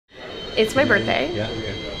It's my birthday. Yeah.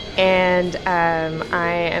 And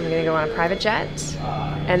I am going to go on a private jet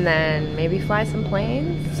and then maybe fly some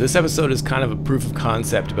planes. So this episode is kind of a proof of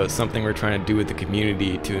concept about something we're trying to do with the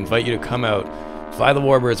community to invite you to come out, fly the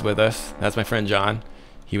warbirds with us. That's my friend John.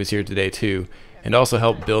 He was here today too. And also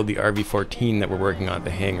help build the RV-14 that we're working on at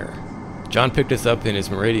the hangar. John picked us up in his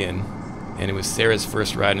Meridian, and it was Sarah's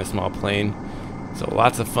first ride in a small plane. So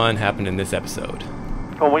lots of fun happened in this episode.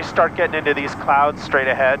 When we start getting into these clouds straight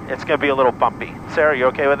ahead, it's going to be a little bumpy. Sarah, you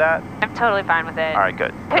okay with that? I'm totally fine with it. All right,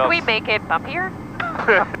 good. Could we make it bumpier?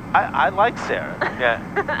 I like Sarah.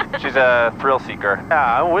 Yeah, she's a thrill seeker.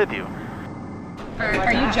 Yeah, I'm with you.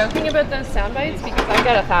 Are you joking about those sound bites? Because I've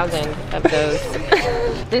got 1,000 of those.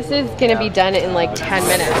 This is going to be done in like 10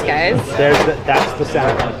 minutes, guys. That's the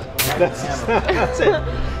sound. That's it.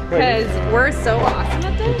 Because we're so awesome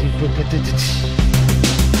at this.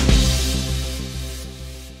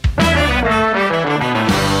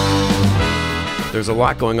 There's a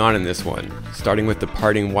lot going on in this one, starting with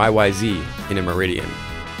departing YYZ in a Meridian.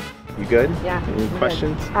 You good? Yeah. Any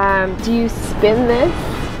questions? Do you spin this?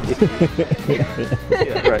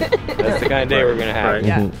 Yeah, right. That's the kind of day we're gonna have. Right.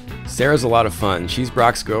 Yeah. Sarah's a lot of fun. She's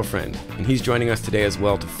Brock's girlfriend, and he's joining us today as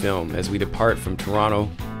well to film as we depart from Toronto,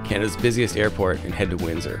 Canada's busiest airport, and head to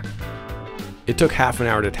Windsor. It took half an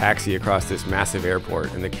hour to taxi across this massive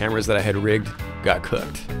airport, and the cameras that I had rigged got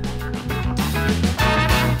cooked.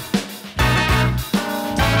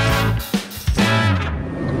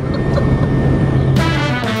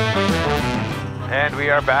 And we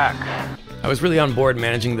are back. I was really on board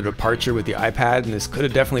managing the departure with the iPad, and this could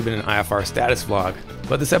have definitely been an IFR status vlog.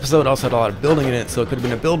 But this episode also had a lot of building in it, so it could have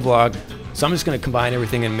been a build vlog. So I'm just going to combine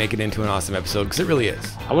everything and make it into an awesome episode, because it really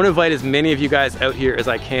is. I want to invite as many of you guys out here as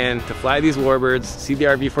I can to fly these warbirds, see the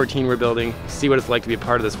RV-14 we're building, see what it's like to be a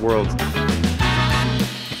part of this world.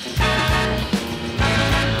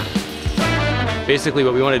 Basically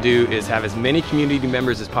what we want to do is have as many community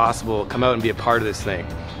members as possible come out and be a part of this thing.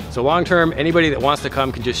 So long term, anybody that wants to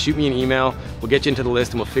come can just shoot me an email. We'll get you into the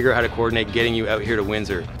list and we'll figure out how to coordinate getting you out here to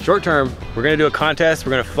Windsor. Short term, we're gonna do a contest. We're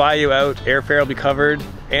gonna fly you out. Airfare will be covered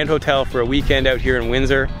and hotel for a weekend out here in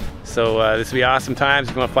Windsor. So this will be awesome times.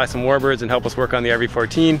 If you wanna fly some warbirds and help us work on the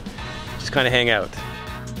RV-14, just kind of hang out.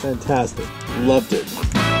 Fantastic. Loved it.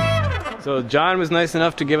 So John was nice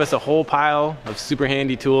enough to give us a whole pile of super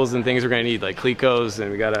handy tools and things we're gonna need, like Clecos,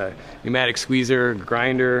 and we got a pneumatic squeezer,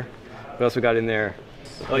 grinder. What else we got in there?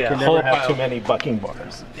 Oh yeah, You can never have too many bucking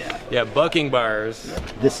bars. Yeah, bucking bars.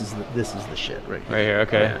 This is the shit right here. Right here,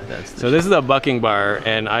 okay. Yeah, that's the so this is a bucking bar,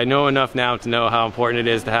 and I know enough now to know how important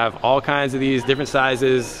it is to have all kinds of these different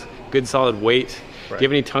sizes, good solid weight. Right. Do you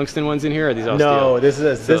have any tungsten ones in here, or are these all No, steel?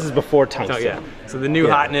 this is before tungsten. So, yeah. So the new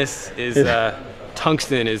hotness is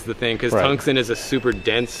tungsten is the thing, because tungsten is a super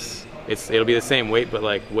dense. It'll be the same weight, but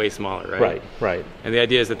like way smaller, right? Right. And the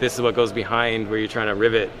idea is that this is what goes behind where you're trying to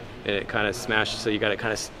rivet, and it kind of smashes, so you got to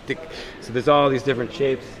kind of stick. So there's all these different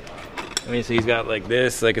shapes. I mean, so he's got like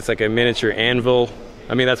this, like it's like a miniature anvil.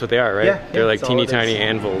 I mean, that's what they are, right? Yeah, They're like that's teeny all it tiny is.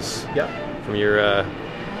 anvils. Yep. From your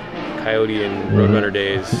Coyote and Roadrunner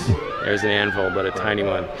days. There's an anvil, but a tiny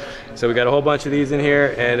one. So we got a whole bunch of these in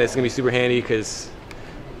here, and it's gonna be super handy because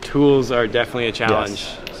tools are definitely a challenge.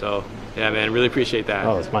 Yes. So yeah, man, really appreciate that.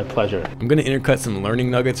 Oh, it's my pleasure. I'm gonna intercut some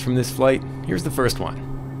learning nuggets from this flight. Here's the first one.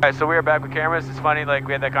 All right, so we are back with cameras. It's funny, like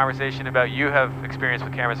we had that conversation about you have experience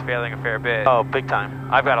with cameras failing a fair bit. Oh, big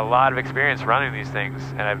time. I've got a lot of experience running these things,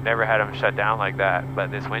 and I've never had them shut down like that. But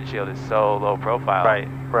this windshield is so low profile.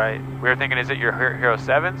 Right. We were thinking, is it your Hero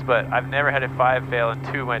 7s? But I've never had a 5 fail and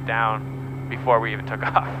 2 went down before we even took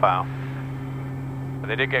off. Wow. But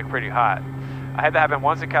they did get pretty hot. I had that happen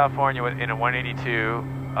once in California in a 182.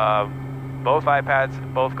 Both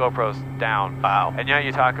iPads, both GoPros down. Wow. And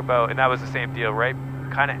you talk about, and that was the same deal, right?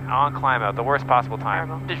 Kind of on climb out, the worst possible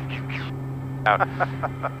time. Out.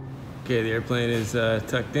 Okay, the airplane is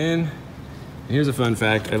tucked in. And here's a fun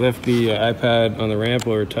fact. I left the iPad on the ramp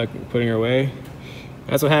while we were putting her away.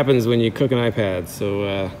 That's what happens when you cook an iPad.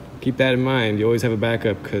 So keep that in mind. You always have a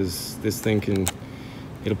backup, because this thing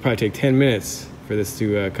it'll probably take 10 minutes for this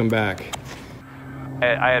to come back.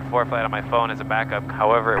 I had ForeFlight on my phone as a backup.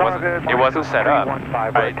 However, it wasn't set up.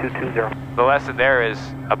 Right. The lesson there is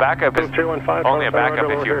a backup is only a backup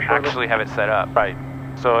if you actually have it set up. Right.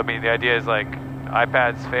 So I mean, the idea is like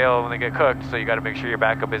iPads fail when they get cooked, so you got to make sure your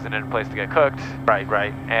backup isn't in a place to get cooked.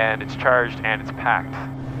 Right. And it's charged and it's packed.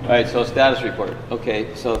 All right, so status report.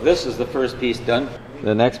 Okay, so this is the first piece done.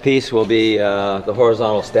 The next piece will be the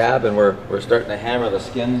horizontal stab, and we're starting to hammer the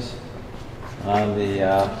skins on the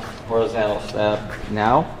horizontal stab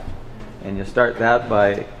now. And you start that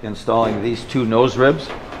by installing these 2 nose ribs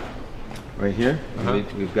right here.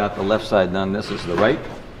 We've got the left side done. This is the right.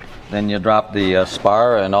 Then you drop the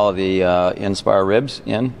spar and all the in-spar ribs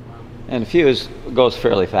in. And the fuse goes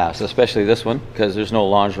fairly fast, especially this one, because there's no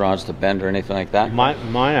longerons to bend or anything like that. Mine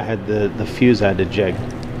I had the fuse I had to jig.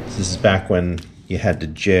 This is back when you had to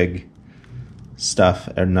jig stuff,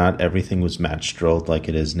 and not everything was match drilled like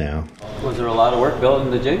it is now. Was there a lot of work building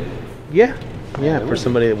the jig? Yeah, for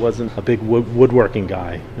somebody that wasn't a big woodworking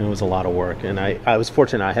guy, it was a lot of work. And I was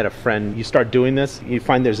fortunate. I had a friend. You start doing this, you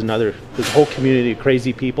find there's a whole community of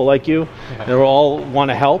crazy people like you. They all want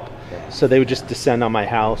to help. So they would just descend on my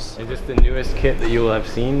house. Is this the newest kit that you will have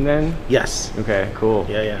seen then? Yes. Okay, cool.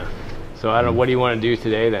 Yeah. So I don't know, what do you want to do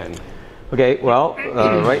today then? Okay, well,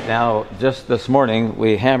 right now, just this morning,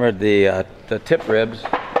 we hammered the tip ribs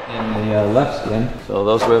in the left skin. So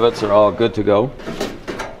those rivets are all good to go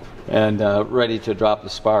and ready to drop the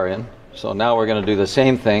spar in. So now we're going to do the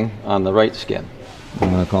same thing on the right skin. I'm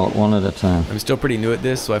going to call it one at a time. I'm still pretty new at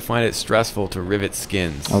this, so I find it stressful to rivet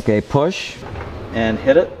skins. Okay, push and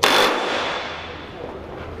hit it.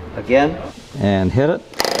 Again, and hit it.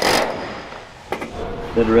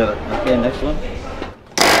 Good rivet. Okay, next one.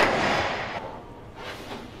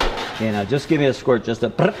 Okay, now just give me a squirt, just a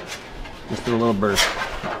little burst.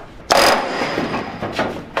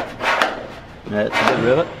 That's a good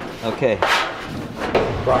rivet. Okay.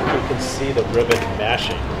 Brock, you can see the rivet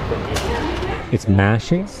mashing from here. It's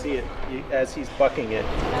mashing? See it as he's bucking it.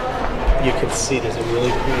 You can see there's a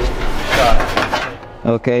really cool shot.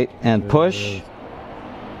 Okay, and push.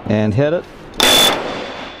 And hit it.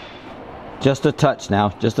 Just a touch now,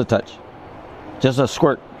 just a touch. Just a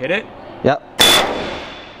squirt. Hit it? Yep.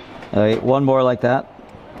 All right, one more like that.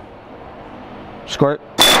 Squirt.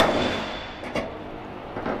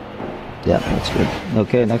 Yeah, that's good.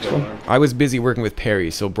 Okay, next one. I was busy working with Perry,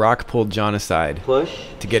 so Brock pulled John aside Push.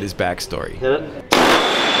 to get his backstory. Hit it.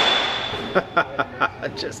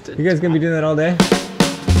 You guys gonna be doing that all day?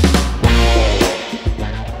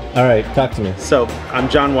 All right, talk to me. So I'm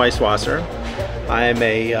John Weisswasser. I am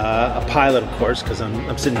a pilot, of course, because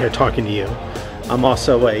I'm sitting here talking to you. I'm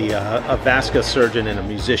also a vascular surgeon and a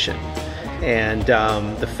musician. And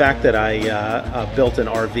the fact that I built an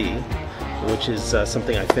RV, which is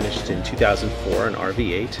something I finished in 2004, an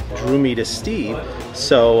RV-8, drew me to Steve.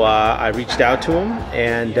 So I reached out to him,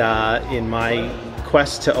 and in my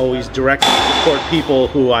quest to always direct and support people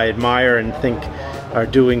who I admire and think are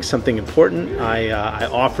doing something important, I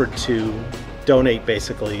offered to donate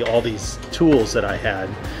basically all these tools that I had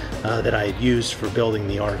that I had used for building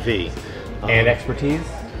the RV. And expertise?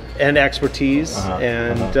 And expertise,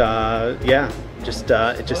 yeah,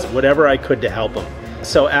 just whatever I could to help them.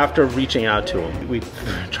 So after reaching out to him, we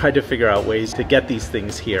tried to figure out ways to get these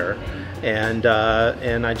things here. And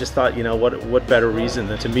I just thought, you know, what better reason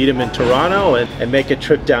than to meet him in Toronto and make a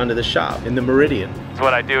trip down to the shop in the Meridian. So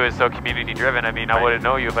what I do is so community driven. I mean, I wouldn't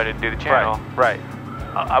know you if I didn't do the channel. Right.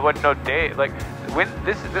 I wouldn't know Dave. Like, when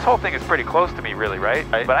this whole thing is pretty close to me, really, right?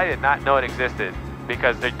 But I did not know it existed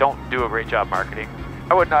because they don't do a great job marketing.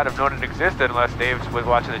 I would not have known it existed unless Dave was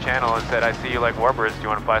watching the channel and said, "I see you like warbirds. Do you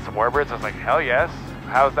want to fly some warbirds?" I was like, "Hell yes."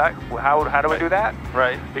 How's that? How do we do that?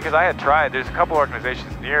 Right. Because I had tried. There's a couple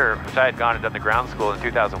organizations near which I had gone and done the ground school in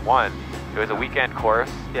 2001. It was a weekend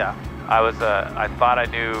course. Yeah. I thought I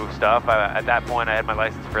knew stuff. At that point, I had my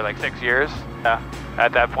license for like 6 years. Yeah.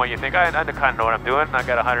 At that point, you think I kind of know what I'm doing. I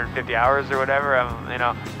got 150 hours or whatever. You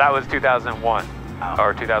know, that was 2001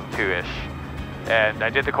 or 2002-ish. And I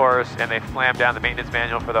did the course, and they slammed down the maintenance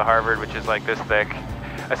manual for the Harvard, which is like this thick.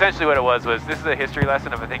 Essentially what it was this is a history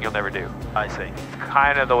lesson of a thing you'll never do. I see. It's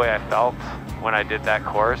kind of the way I felt when I did that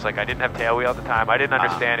course. Like, I didn't have tailwheel at the time. I didn't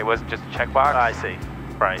understand it wasn't just a checkbox. I see.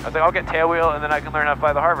 Right. I was like, I'll get tailwheel and then I can learn how to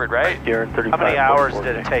fly the Harvard, right? How many hours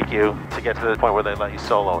did it take you to get to the point where they let you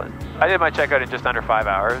solo it? I did my checkout in just under 5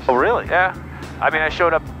 hours. Oh, really? Yeah. I mean, I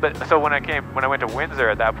showed up, but so when I went to Windsor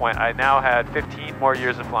at that point, I now had 15 more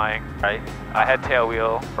years of flying. Right. I had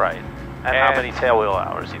tailwheel. Right. And how many tailwheel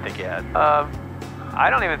hours do you think you had? I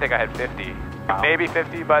don't even think I had 50. Wow. Maybe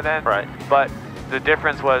 50 by then. Right. But the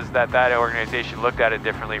difference was that organization looked at it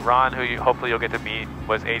differently. Ron, who hopefully you'll get to meet,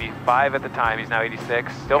 was 85 at the time. He's now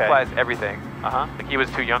 86. Still flies everything. Like, he was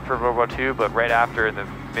too young for World War II, but right after, in the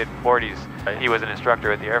mid-40s, he was an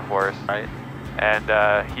instructor at the Air Force. Right.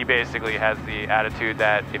 And he basically has the attitude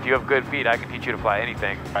that if you have good feet, I can teach you to fly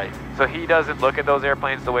anything. Right. So he doesn't look at those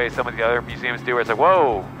airplanes the way some of the other museums do, where it's like,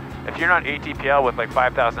 whoa, if you're not ATPL with like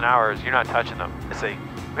 5,000 hours, you're not touching them. I see.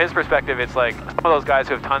 From his perspective, it's like some of those guys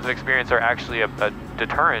who have tons of experience are actually a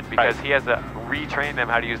deterrent because he has to retrain them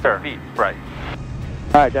how to use their feet. Right.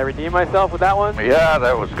 All right, did I redeem myself with that one? Yeah,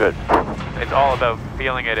 that was good. It's all about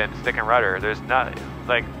feeling it and stick and rudder. There's not,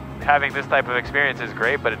 like, having this type of experience is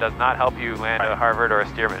great, but it does not help you land a Harvard or a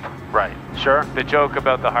Stearman. Right. Sure. The joke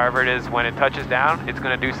about the Harvard is when it touches down, it's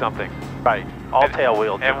going to do something. Right. All tail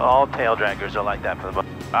draggers are like that for the most.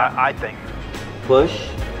 I think. Push.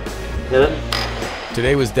 Hit it.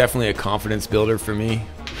 Today was definitely a confidence builder for me.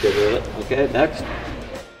 Get rid of it. Okay, next.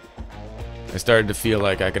 I started to feel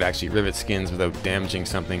like I could actually rivet skins without damaging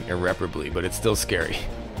something irreparably, but it's still scary.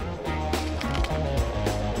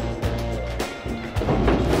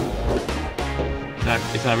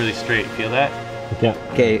 It's not really straight. Feel that? Yeah.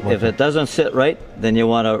 Okay, if it doesn't sit right, then you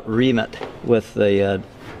want to ream it with the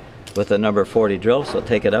number 40 drill. So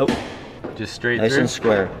take it out. Just straight nice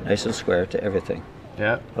through? Nice and square to everything.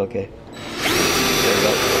 Yeah. Okay. There you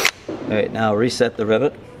go. All right, now reset the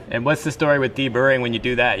rivet. And what's the story with deburring when you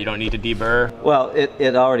do that? You don't need to deburr? Well,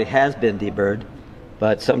 it already has been deburred,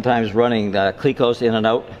 but sometimes running clecos in and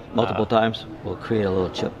out multiple times will create a little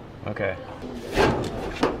chip. Okay.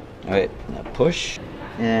 All right, now push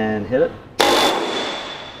and hit it.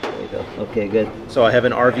 There you go. Okay, good. So I have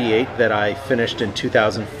an RV8 that I finished in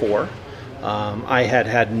 2004. I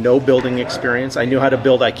had no building experience. I knew how to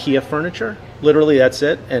build IKEA furniture. Literally, that's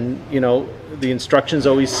it. And you know, the instructions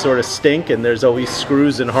always sort of stink, and there's always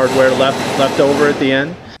screws and hardware left over at the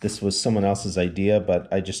end. This was someone else's idea, but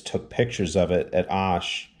I just took pictures of it at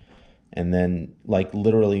Osh, and then like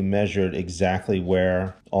literally measured exactly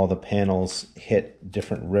where all the panels hit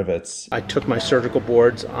different rivets. I took my surgical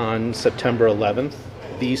boards on September 11th,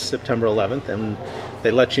 September 11th, and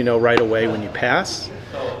they let you know right away when you pass.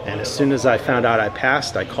 And as soon as I found out I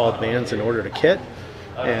passed, I called Vans and ordered a kit.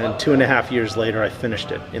 And 2.5 years later, I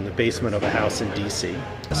finished it in the basement of a house in DC.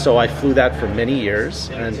 So I flew that for many years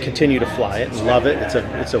and continue to fly it and love it.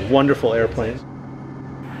 It's a wonderful airplane.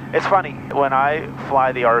 It's funny, when I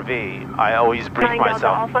fly the RV, I always brief myself.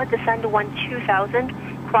 Alpha, descend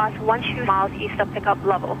 12,000, cross 12 miles east of pickup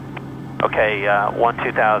level. Okay,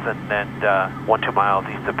 12,000 and 12 miles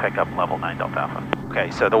east of pickup level 9 Delta Alpha.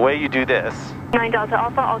 Okay, so the way you do this. 9 Delta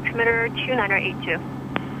Alpha, altimeter 2982.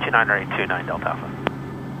 2982, 9 Delta Alpha.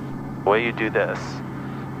 The way you do this,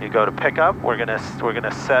 you go to pickup. We're gonna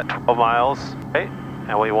set 12 miles, right?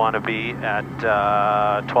 And we want to be at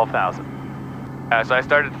 12,000. So I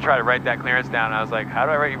started to try to write that clearance down. I was like, how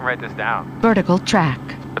do I even write this down? Vertical track.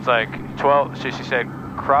 It's like 12. She said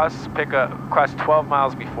cross 12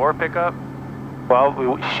 miles before pickup.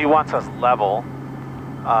 Well, she wants us level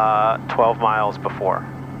 12 miles before.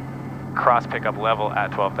 Cross pickup level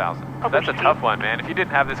at 12,000. That's a tough one, man. If you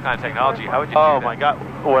didn't have this kind of technology, how would you do that? Oh my God.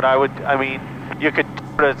 You could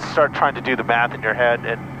start trying to do the math in your head,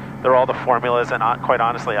 and they're all the formulas, and quite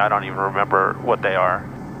honestly, I don't even remember what they are.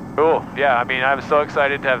 Cool. Yeah, I mean, I'm so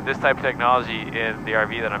excited to have this type of technology in the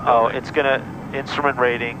RV that I'm building. Instrument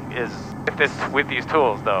rating is... with these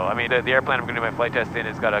tools, though. I mean, the airplane I'm going to do my flight test in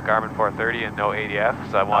has got a Garmin 430 and no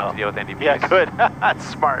ADF, so I want to deal with NDPs. Yeah, good. That's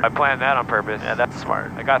smart. I planned that on purpose. Yeah, that's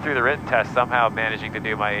smart. I got through the written test somehow managing to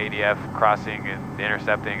do my ADF crossing and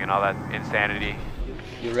intercepting and all that insanity.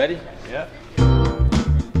 You ready? Yeah.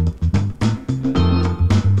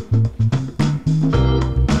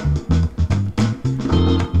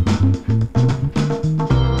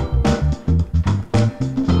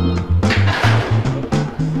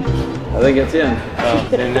 I think it's in. Oh,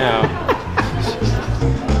 it's in now.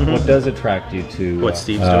 What does attract you to what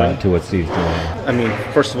Steve's doing? To what Steve's doing? I mean,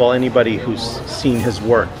 first of all, anybody who's seen his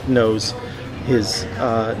work knows his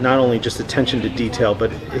not only just attention to detail,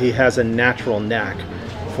 but he has a natural knack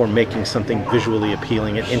for making something visually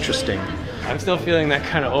appealing and interesting. I'm still feeling that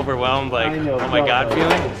kind of overwhelmed, like, oh my God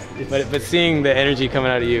feeling. But seeing the energy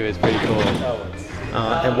coming out of you is pretty cool.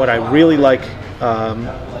 And what I really like,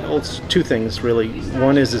 well, it's two things really.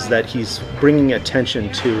 One is that he's bringing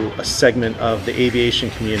attention to a segment of the aviation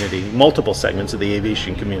community, multiple segments of the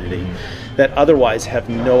aviation community, that otherwise have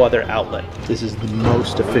no other outlet. This is the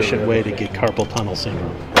most efficient way to get carpal tunnel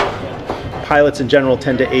syndrome. Pilots in general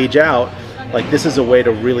tend to age out. Like, this is a way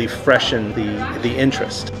to really freshen the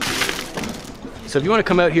interest. So if you want to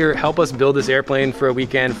come out here, help us build this airplane for a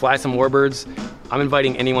weekend, fly some warbirds, I'm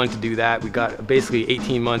inviting anyone to do that. We've got basically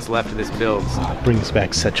 18 months left of this build. It brings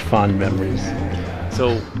back such fond memories.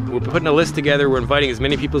 So we're putting a list together. We're inviting as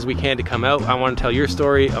many people as we can to come out. I want to tell your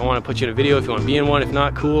story. I want to put you in a video if you want to be in one. If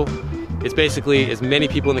not, cool. It's basically as many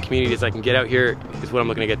people in the community as I can get out here is what I'm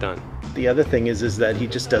looking to get done. The other thing is that he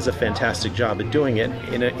just does a fantastic job at doing it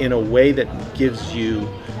in a way that gives you,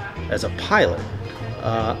 as a pilot,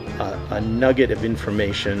 a nugget of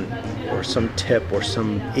information or some tip or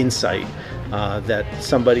some insight that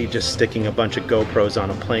somebody just sticking a bunch of GoPros on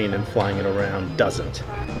a plane and flying it around doesn't.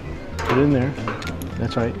 Put it in there.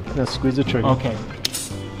 That's right. Now squeeze the trigger. Okay.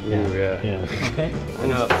 Ooh, yeah. Okay. I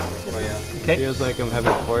know. Okay. Feels like I'm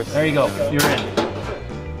having a course. There you go. You're in.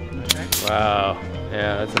 Wow.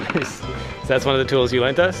 Yeah, that's nice. So that's one of the tools you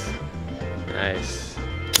lent us? Nice.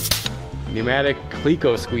 Pneumatic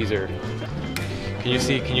Cleco squeezer. Can you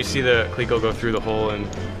see the Cleco go through the hole and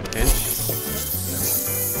pinch?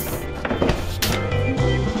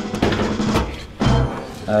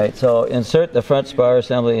 Alright, so insert the front spar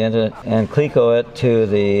assembly into it and Cleco it to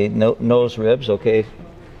the nose ribs, okay?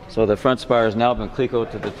 So the front spar has now been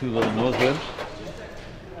Clecoed to the two little nose ribs.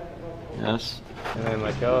 Yes. And then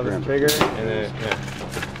let go of the trigger, and then, yeah.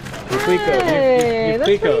 Hey, that's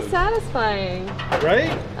pretty Clecoed. satisfying.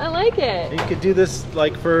 Right? I like it. You could do this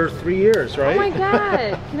like for 3 years, right? Oh my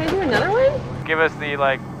god. Can I do another one? Give us the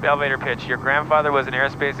like elevator pitch. Your grandfather was an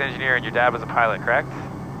aerospace engineer and your dad was a pilot, correct?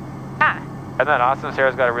 Ah. Isn't that awesome?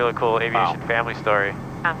 Sarah's got a really cool aviation family story.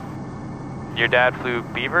 Your dad flew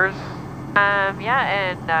beavers?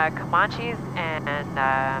 Yeah, and Comanches and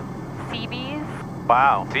Seabees.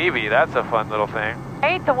 Wow. Seabee, that's a fun little thing.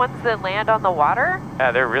 Right, the ones that land on the water?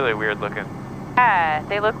 Yeah, they're really weird looking. Yeah,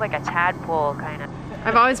 they look like a tadpole, kind of.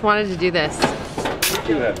 I've always wanted to do this.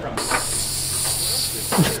 Do that.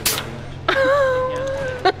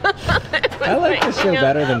 I like this show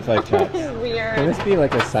better than Flight Chops. Weird. Can this be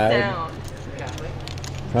like a side Sound.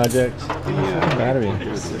 project? Battery.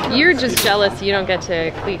 You're just jealous you don't get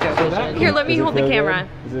to Cleco vision. Here, let me hold the camera.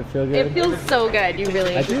 Does it feel good? It feels so good. You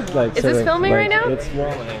really. I did like. Is this filming right now? It's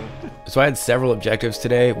rolling. So I had several objectives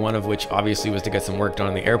today, one of which obviously was to get some work done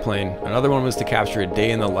on the airplane. Another one was to capture a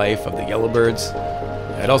day in the life of the Yellowbirds.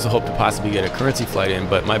 I'd also hoped to possibly get a currency flight in,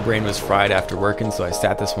 but my brain was fried after working, so I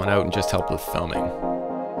sat this one out and just helped with filming.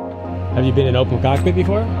 Have you been in open cockpit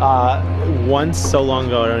before? Once so long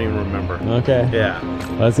ago, I don't even remember. Okay. Yeah.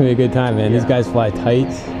 Well, that's gonna be a good time, man. These guys fly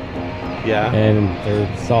tight. Yeah. And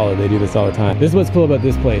they're solid. They do this all the time. This is what's cool about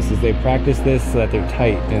this place is they practice this so that they're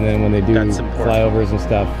tight, and then when they do flyovers and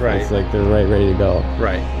stuff, it's like they're ready to go.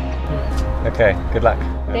 Right. Okay. Good luck.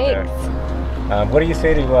 Thanks. What do you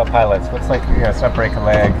say to pilots? What's like, let's not break a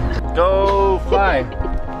leg. Go fly.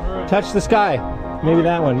 Touch the sky. Maybe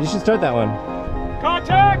that one. You should start that one.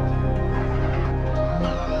 Contact!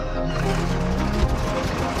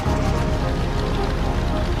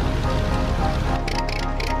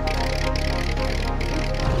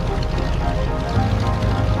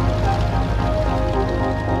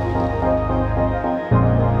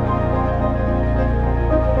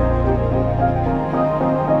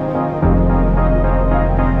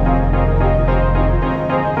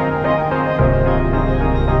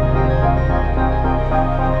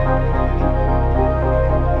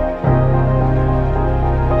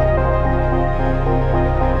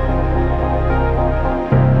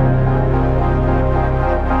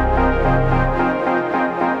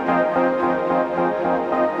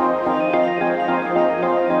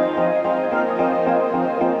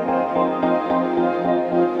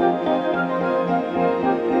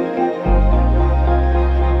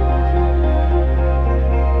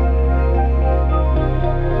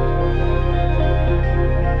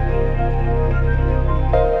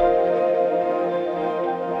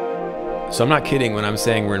 So I'm not kidding when I'm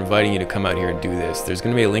saying we're inviting you to come out here and do this. There's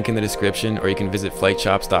going to be a link in the description, or you can visit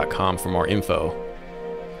flightshops.com for more info.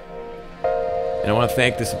 And I want to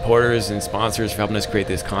thank the supporters and sponsors for helping us create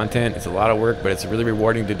this content. It's a lot of work, but it's really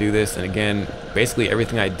rewarding to do this. And again, basically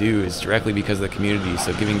everything I do is directly because of the community,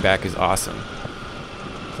 so giving back is awesome.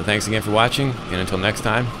 So thanks again for watching, and until next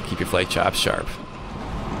time, keep your flight chops sharp.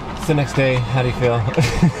 It's the next day. How do you feel?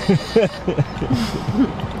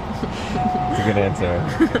 It's a good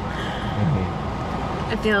answer.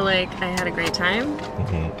 I feel like I had a great time,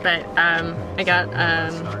 but I got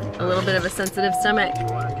a little bit of a sensitive stomach.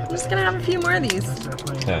 I'm just gonna have a few more of these.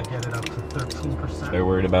 Okay. They're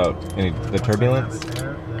worried about the turbulence?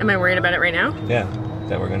 Am I worried about it right now? Yeah.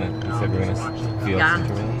 That you said we're gonna feel some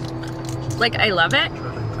turbulence? Like, I love it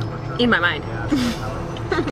in my mind.